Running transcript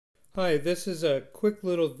Hi, this is a quick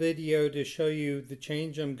little video to show you the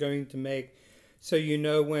change I'm going to make so you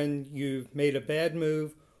know when you've made a bad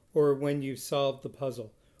move or when you've solved the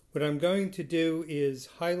puzzle. What I'm going to do is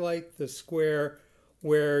highlight the square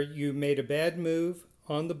where you made a bad move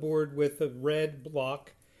on the board with a red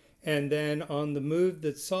block, and then on the move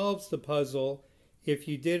that solves the puzzle, if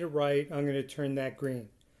you did it right, I'm going to turn that green.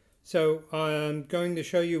 So I'm going to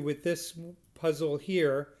show you with this puzzle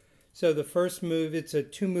here. So the first move, it's a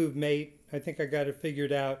two-move mate. I think I got it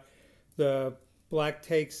figured out. The black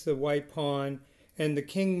takes the white pawn, and the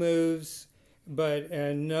king moves, but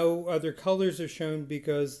no other colors are shown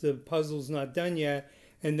because the puzzle's not done yet.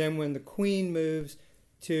 And then when the queen moves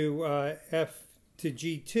to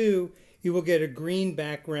G2, you will get a green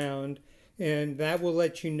background, and that will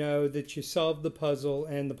let you know that you solved the puzzle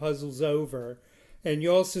and the puzzle's over. And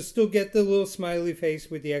you also still get the little smiley face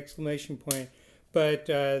with the exclamation point. But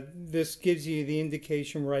this gives you the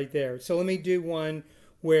indication right there. So let me do one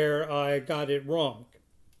where I got it wrong.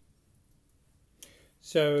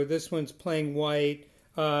 So this one's playing white.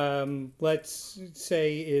 Let's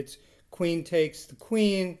say it's queen takes the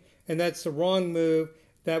queen, and that's the wrong move.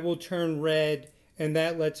 That will turn red, and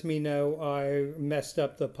that lets me know I messed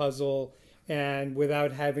up the puzzle and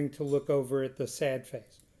without having to look over at the sad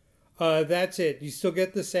face. That's it. You still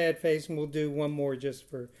get the sad face, and we'll do one more just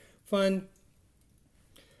for fun.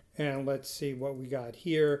 And let's see what we got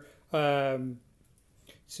here.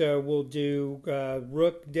 So we'll do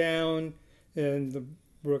rook down and the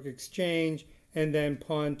rook exchange, and then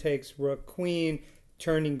pawn takes rook queen,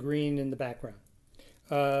 turning green in the background.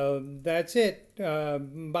 That's it.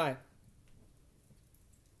 Bye.